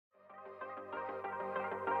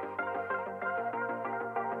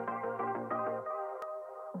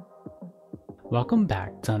Welcome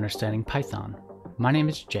back to Understanding Python. My name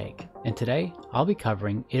is Jake, and today I'll be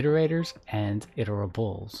covering iterators and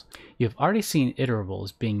iterables. You've already seen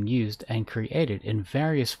iterables being used and created in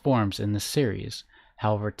various forms in this series.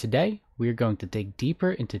 However, today we are going to dig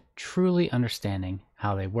deeper into truly understanding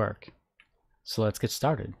how they work. So let's get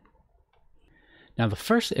started. Now, the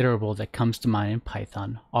first iterable that comes to mind in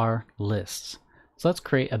Python are lists. So let's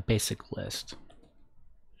create a basic list.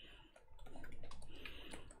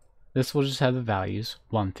 This will just have the values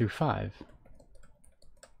 1 through 5.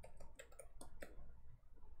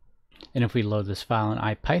 And if we load this file in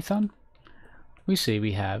IPython, we see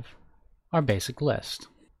we have our basic list.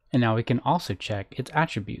 And now we can also check its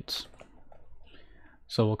attributes.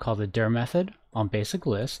 So we'll call the dir method on basic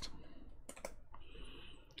list.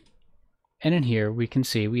 And in here we can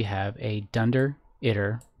see we have a dunder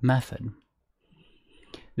iter method.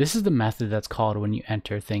 This is the method that's called when you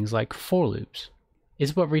enter things like for loops.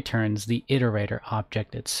 Is what returns the iterator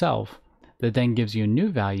object itself that then gives you a new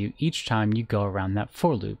value each time you go around that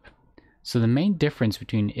for loop. So the main difference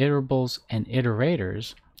between iterables and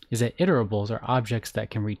iterators is that iterables are objects that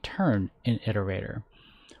can return an iterator,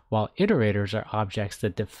 while iterators are objects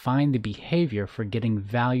that define the behavior for getting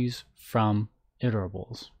values from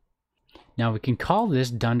iterables. Now we can call this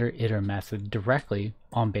dunder iter method directly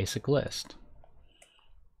on basic list.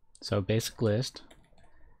 So basic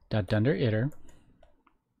list.dunder iter,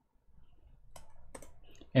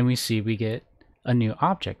 and we see we get a new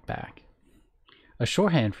object back. A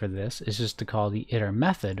shorthand for this is just to call the iter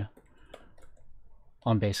method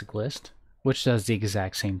on basic list, which does the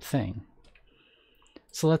exact same thing.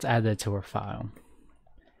 So let's add that to our file.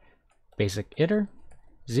 Basic iter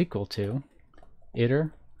is equal to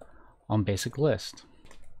iter on basic list.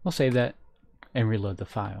 We'll save that and reload the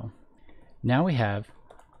file. Now we have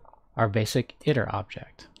our basic iter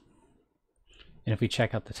object. And if we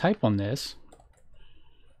check out the type on this,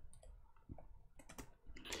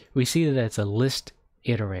 we see that it's a list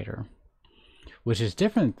iterator, which is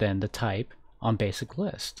different than the type on basic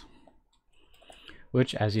list,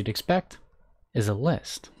 which, as you'd expect, is a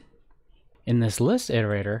list. And this list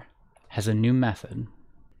iterator has a new method,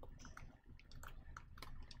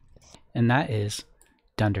 and that is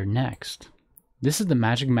dunder next. This is the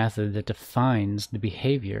magic method that defines the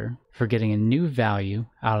behavior for getting a new value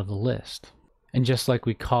out of the list. And just like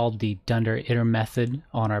we called the dunder iter method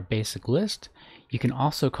on our basic list, you can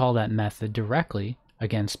also call that method directly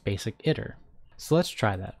against basic iter. So let's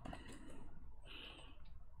try that.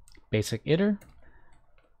 Basic iter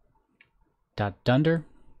dot dunder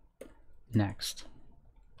next.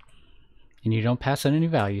 And you don't pass any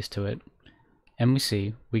values to it, and we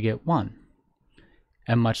see we get 1.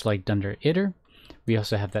 And much like dunder iter, we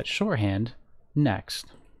also have that shorthand next.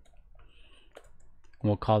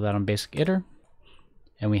 We'll call that on basic iter,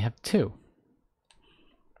 and we have 2.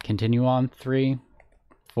 Continue on 3,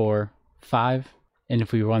 4, 5, and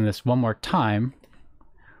if we run this one more time,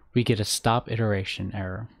 we get a stop iteration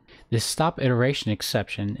error. This stop iteration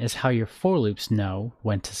exception is how your for loops know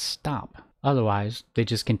when to stop. Otherwise, they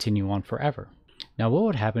just continue on forever. Now, what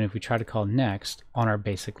would happen if we try to call next on our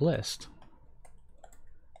basic list?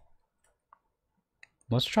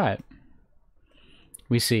 Let's try it.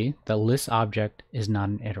 We see the list object is not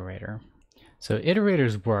an iterator. So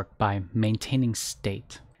iterators work by maintaining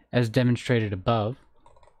state. As demonstrated above,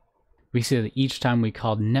 we see that each time we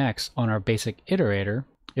called next on our basic iterator,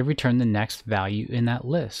 it returned the next value in that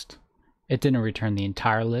list. It didn't return the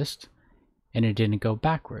entire list, and it didn't go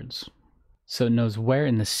backwards. So it knows where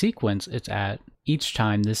in the sequence it's at each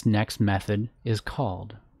time this next method is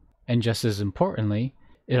called. And just as importantly,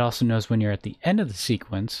 it also knows when you're at the end of the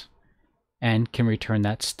sequence and can return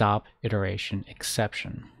that stop iteration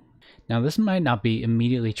exception. Now, this might not be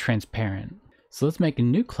immediately transparent, so let's make a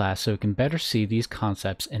new class so we can better see these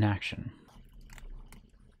concepts in action.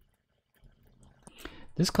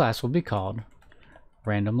 This class will be called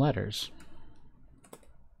random letters.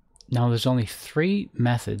 Now, there's only 3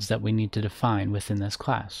 methods that we need to define within this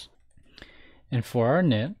class. And for our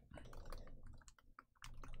init,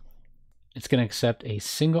 it's going to accept a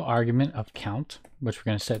single argument of count, which we're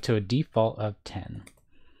going to set to a default of 10.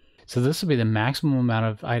 So this will be the maximum amount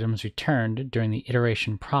of items returned during the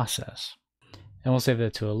iteration process. And we'll save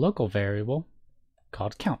that to a local variable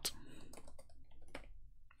called count.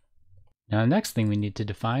 Now, the next thing we need to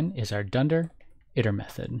define is our dunder iter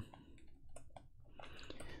method.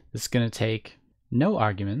 This is going to take no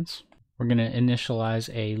arguments. We're going to initialize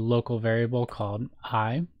a local variable called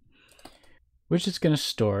I, which is going to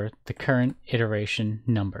store the current iteration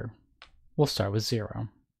number. We'll start with 0.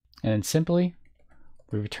 And then simply,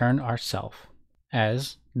 we return our self,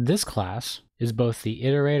 as this class is both the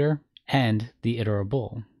iterator and the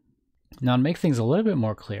iterable. Now to make things a little bit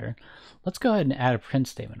more clear, let's go ahead and add a print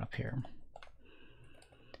statement up here.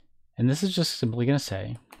 And this is just simply going to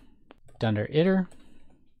say dunder iter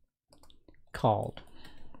called.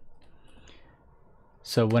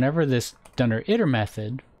 So whenever this dunder iter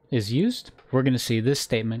method is used, we're going to see this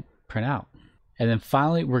statement print out. And then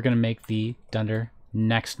finally, we're going to make the dunder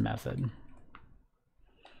next method.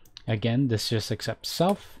 Again, this just accepts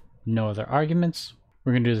self, no other arguments.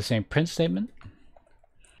 We're going to do the same print statement,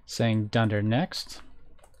 saying dunder next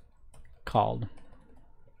called.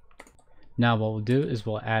 Now what we'll do is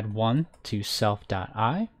we'll add 1 to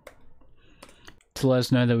self.i to let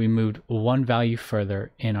us know that we moved one value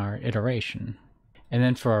further in our iteration. And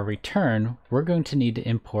then for our return, we're going to need to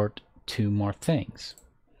import 2 more things.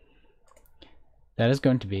 That is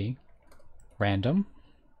going to be random,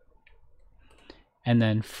 and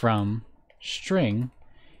then from string,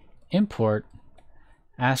 import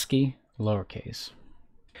ASCII lowercase.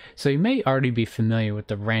 So you may already be familiar with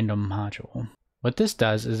the random module. What this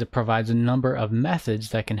does is it provides a number of methods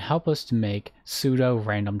that can help us to make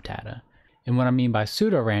pseudo-random data. And what I mean by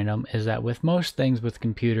pseudo-random is that with most things with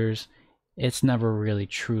computers, it's never really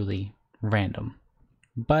truly random,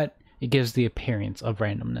 but it gives the appearance of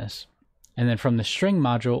randomness. And then from the string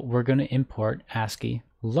module, we're going to import ASCII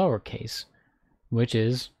lowercase, which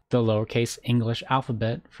is the lowercase English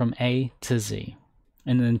alphabet from A to Z.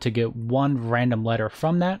 And then to get one random letter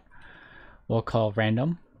from that, we'll call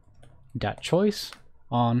random.choice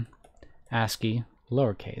on ASCII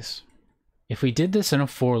lowercase. If we did this in a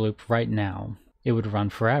for loop right now, it would run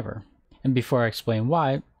forever. And before I explain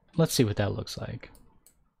why, let's see what that looks like.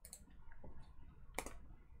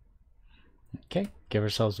 Okay, give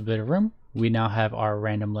ourselves a bit of room. We now have our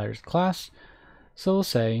random letters class. So we'll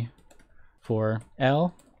say for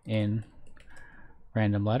L in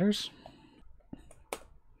random letters,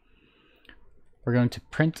 we're going to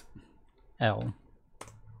print L.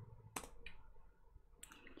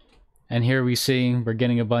 And here we see we're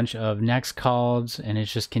getting a bunch of next calls, and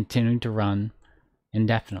it's just continuing to run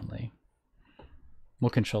indefinitely. We'll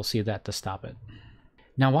Control C that to stop it.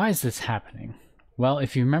 Now why is this happening? Well,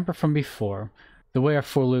 if you remember from before, the way our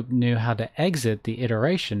for loop knew how to exit the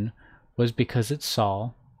iteration was because it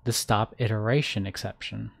saw the stop iteration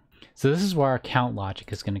exception. So this is where our count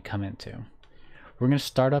logic is going to come into. We're going to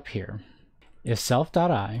start up here. If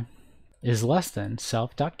self.i is less than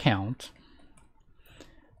self.count,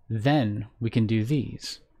 then we can do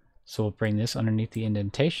these. So we'll bring this underneath the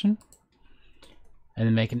indentation and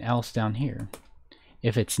then make an else down here.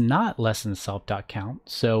 If it's not less than self.count,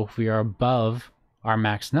 so if we are above our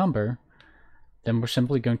max number, then we're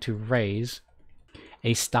simply going to raise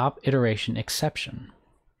a stop iteration exception.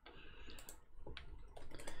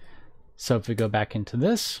 So if we go back into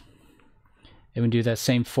this, and we do that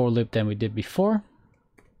same for loop that we did before,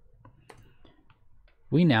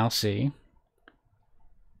 we now see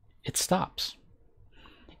it stops.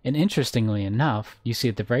 And interestingly enough, you see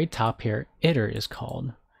at the very top here, iter is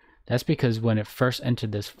called. That's because when it first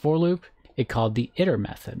entered this for loop, it called the iter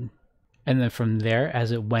method. And then from there,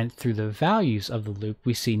 as it went through the values of the loop,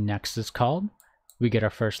 we see next is called, we get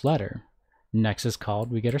our first letter. Next is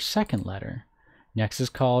called, we get our second letter. Next is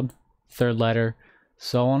called, third letter,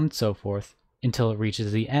 so on and so forth, until it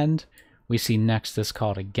reaches the end. We see next is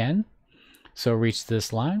called again. So it reaches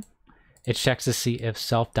this line. It checks to see if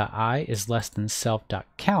self.i is less than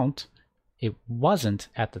self.count. It wasn't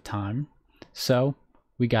at the time. So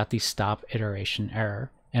we got the stop iteration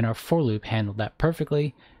error, and our for loop handled that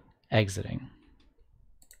perfectly, exiting.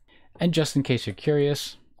 And just in case you're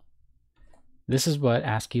curious, this is what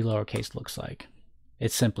ASCII lowercase looks like.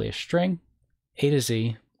 It's simply a string, A to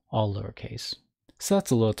Z, all lowercase. So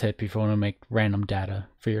that's a little tip if you want to make random data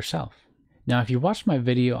for yourself. Now, if you watched my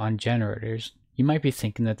video on generators, you might be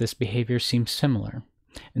thinking that this behavior seems similar,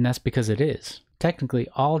 and that's because it is. Technically,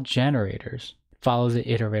 all generators follow the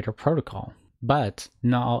iterator protocol, but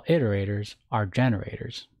not all iterators are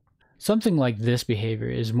generators. Something like this behavior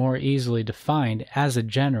is more easily defined as a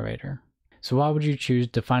generator. So why would you choose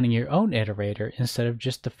defining your own iterator instead of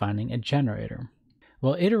just defining a generator?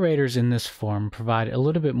 Well, iterators in this form provide a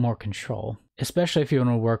little bit more control, especially if you want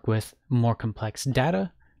to work with more complex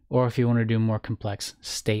data or if you want to do more complex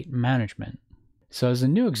state management. So as a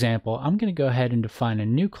new example, I'm going to go ahead and define a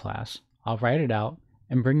new class. I'll write it out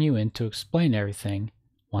and bring you in to explain everything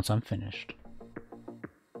once I'm finished.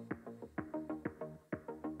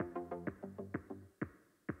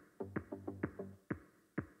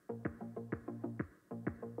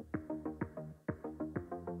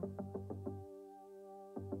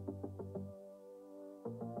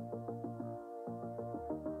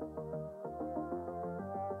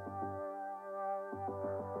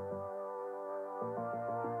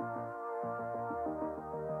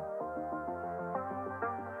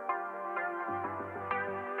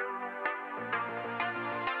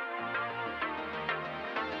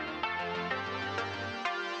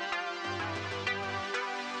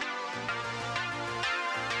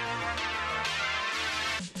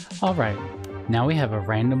 Alright, now we have a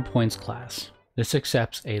random points class. This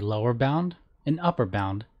accepts a lower bound, an upper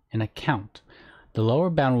bound, and a count. The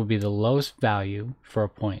lower bound will be the lowest value for a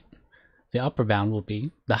point. The upper bound will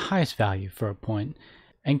be the highest value for a point,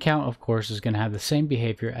 and count, of course, is going to have the same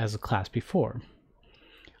behavior as the class before.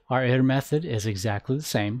 Our iter method is exactly the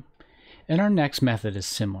same, and our next method is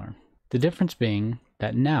similar. The difference being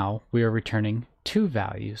that now we are returning two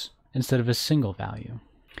values instead of a single value.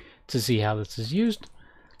 To see how this is used,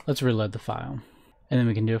 let's reload the file. And then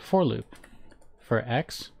we can do a for loop for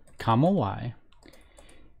x, comma y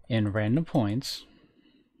in random points.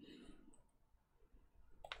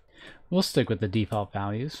 We'll stick with the default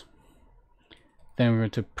values. Then we're going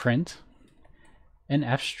to print an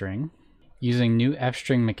f string using new f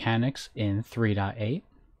string mechanics in 3.8.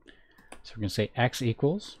 So we're going to say x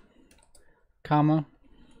equals, comma,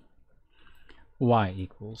 y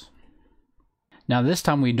equals. Now this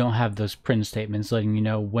time we don't have those print statements letting you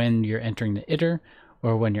know when you're entering the iter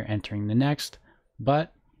or when you're entering the next,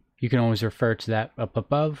 but you can always refer to that up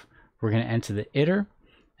above. We're going to enter the iter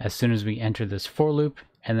as soon as we enter this for loop,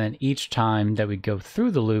 and then each time that we go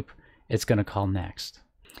through the loop, it's going to call next.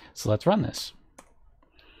 So let's run this.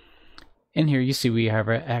 In here you see we have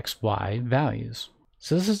our x, y values.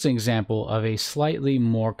 So this is an example of a slightly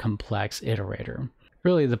more complex iterator.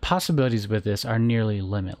 Really, the possibilities with this are nearly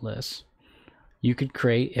limitless. You could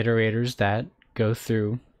create iterators that go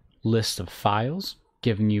through lists of files,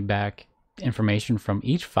 giving you back information from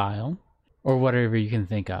each file, or whatever you can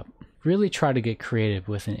think of. Really try to get creative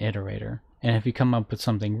with an iterator, and if you come up with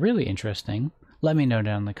something really interesting, let me know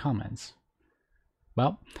down in the comments.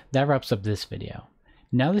 Well, that wraps up this video.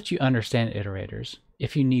 Now that you understand iterators,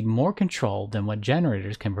 if you need more control than what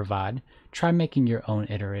generators can provide, try making your own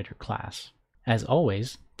iterator class. As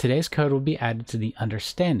always, today's code will be added to the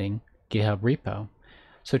Understanding GitHub repo,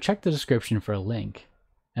 so check the description for a link.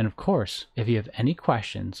 And of course, if you have any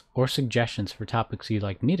questions or suggestions for topics you'd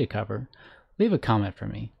like me to cover, leave a comment for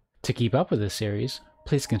me. To keep up with this series,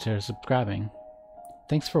 please consider subscribing.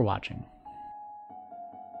 Thanks for watching.